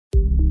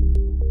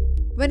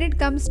When it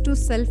comes to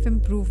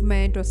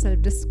self-improvement or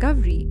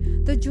self-discovery,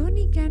 the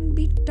journey can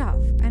be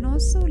tough and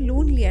also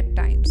lonely at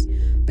times,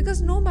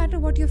 because no matter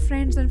what your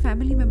friends and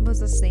family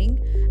members are saying,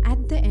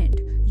 at the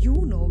end, you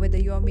know whether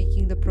you are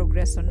making the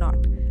progress or not,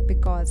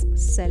 because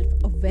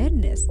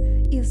self-awareness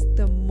is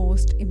the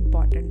most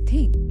important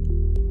thing.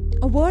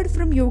 A word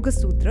from Yoga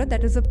Sutra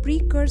that is a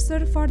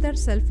precursor for that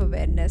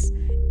self-awareness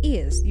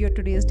is your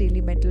today's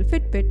daily mental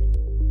Fitbit.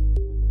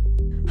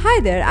 Hi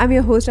there, I'm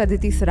your host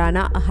Aditi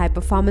Sarana, a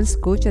high-performance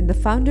coach and the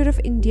founder of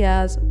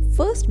India's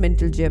first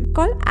mental gym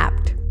called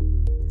APT.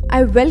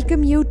 I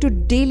welcome you to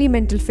Daily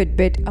Mental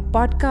Fitbit, a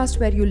podcast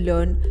where you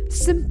learn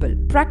simple,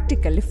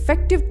 practical,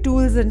 effective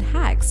tools and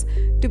hacks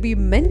to be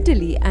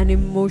mentally and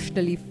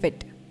emotionally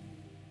fit.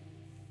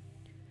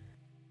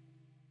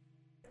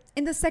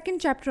 In the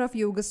second chapter of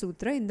Yoga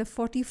Sutra, in the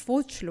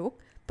 44th shlok,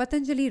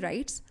 Patanjali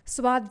writes,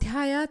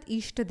 Swadhyayat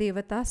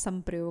Ishtadevata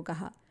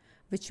Samprayogaha,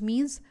 which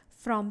means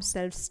from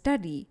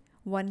self-study,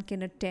 one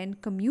can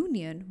attend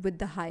communion with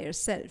the higher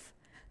self.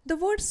 The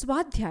word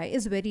Swadhyay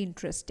is very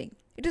interesting.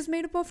 It is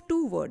made up of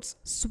two words,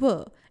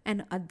 Swa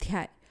and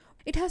Adhyay.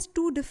 It has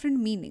two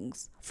different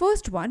meanings.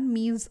 First one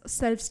means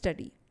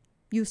self-study.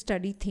 You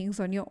study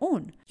things on your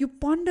own. You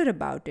ponder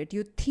about it.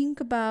 You think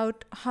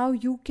about how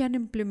you can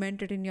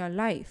implement it in your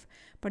life.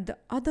 But the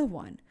other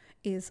one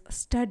is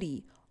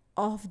study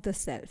of the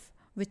self,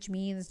 which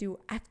means you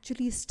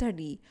actually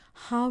study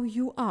how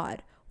you are,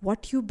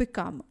 what you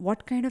become,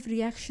 what kind of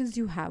reactions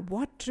you have,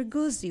 what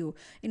triggers you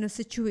in a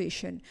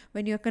situation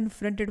when you're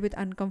confronted with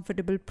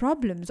uncomfortable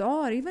problems,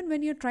 or even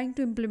when you're trying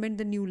to implement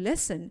the new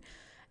lesson,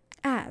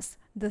 as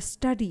the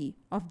study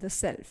of the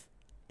self.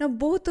 Now,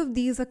 both of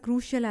these are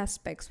crucial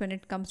aspects when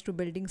it comes to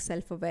building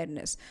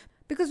self-awareness,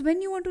 because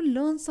when you want to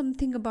learn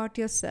something about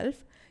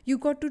yourself, you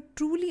got to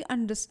truly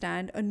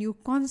understand a new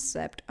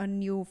concept, a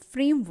new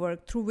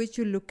framework through which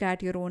you look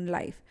at your own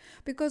life,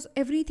 because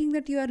everything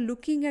that you are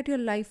looking at your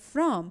life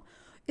from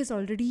is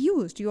already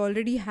used. You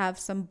already have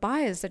some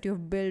bias that you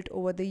have built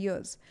over the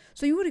years.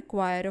 So you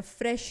require a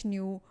fresh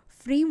new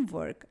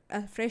framework,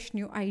 a fresh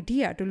new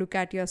idea to look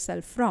at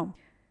yourself from.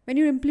 When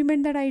you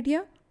implement that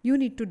idea, you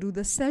need to do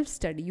the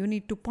self-study. You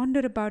need to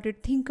ponder about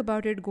it, think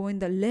about it, go in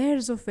the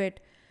layers of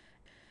it.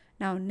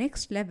 Now,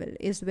 next level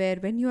is where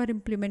when you are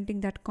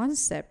implementing that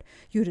concept,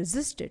 you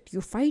resist it, you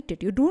fight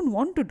it, you don't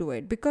want to do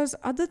it because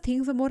other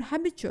things are more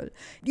habitual.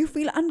 You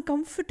feel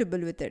uncomfortable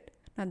with it.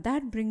 Now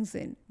that brings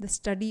in the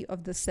study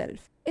of the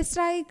self. It's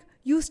like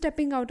you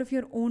stepping out of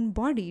your own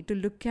body to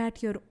look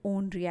at your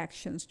own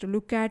reactions, to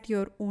look at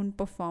your own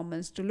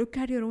performance, to look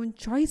at your own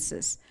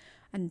choices.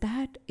 And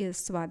that is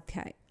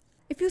Swadhyay.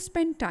 If you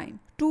spend time,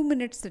 2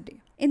 minutes a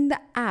day, in the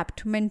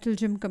APT mental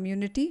gym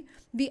community,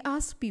 we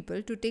ask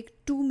people to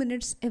take 2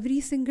 minutes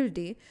every single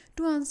day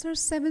to answer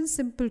 7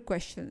 simple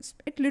questions.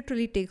 It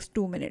literally takes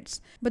 2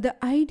 minutes. But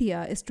the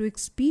idea is to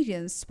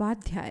experience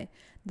Swadhyay,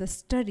 the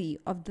study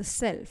of the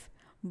self,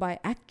 by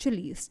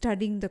actually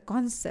studying the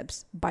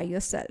concepts by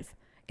yourself.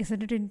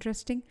 Isn't it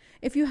interesting?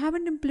 If you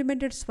haven't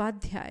implemented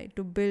Swadhyay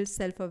to build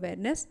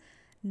self-awareness,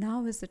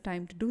 now is the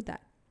time to do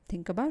that.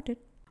 Think about it.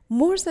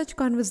 More such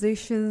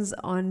conversations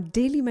on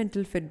Daily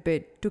Mental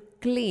Fitbit to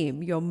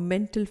claim your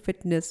mental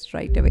fitness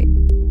right away.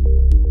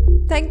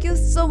 Thank you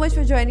so much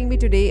for joining me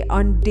today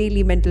on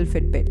Daily Mental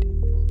Fitbit.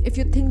 If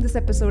you think this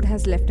episode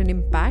has left an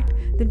impact,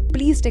 then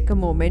please take a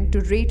moment to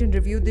rate and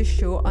review this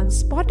show on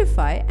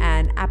Spotify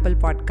and Apple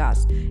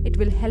Podcasts. It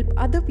will help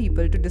other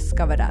people to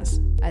discover us.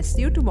 I'll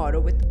see you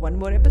tomorrow with one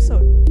more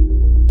episode.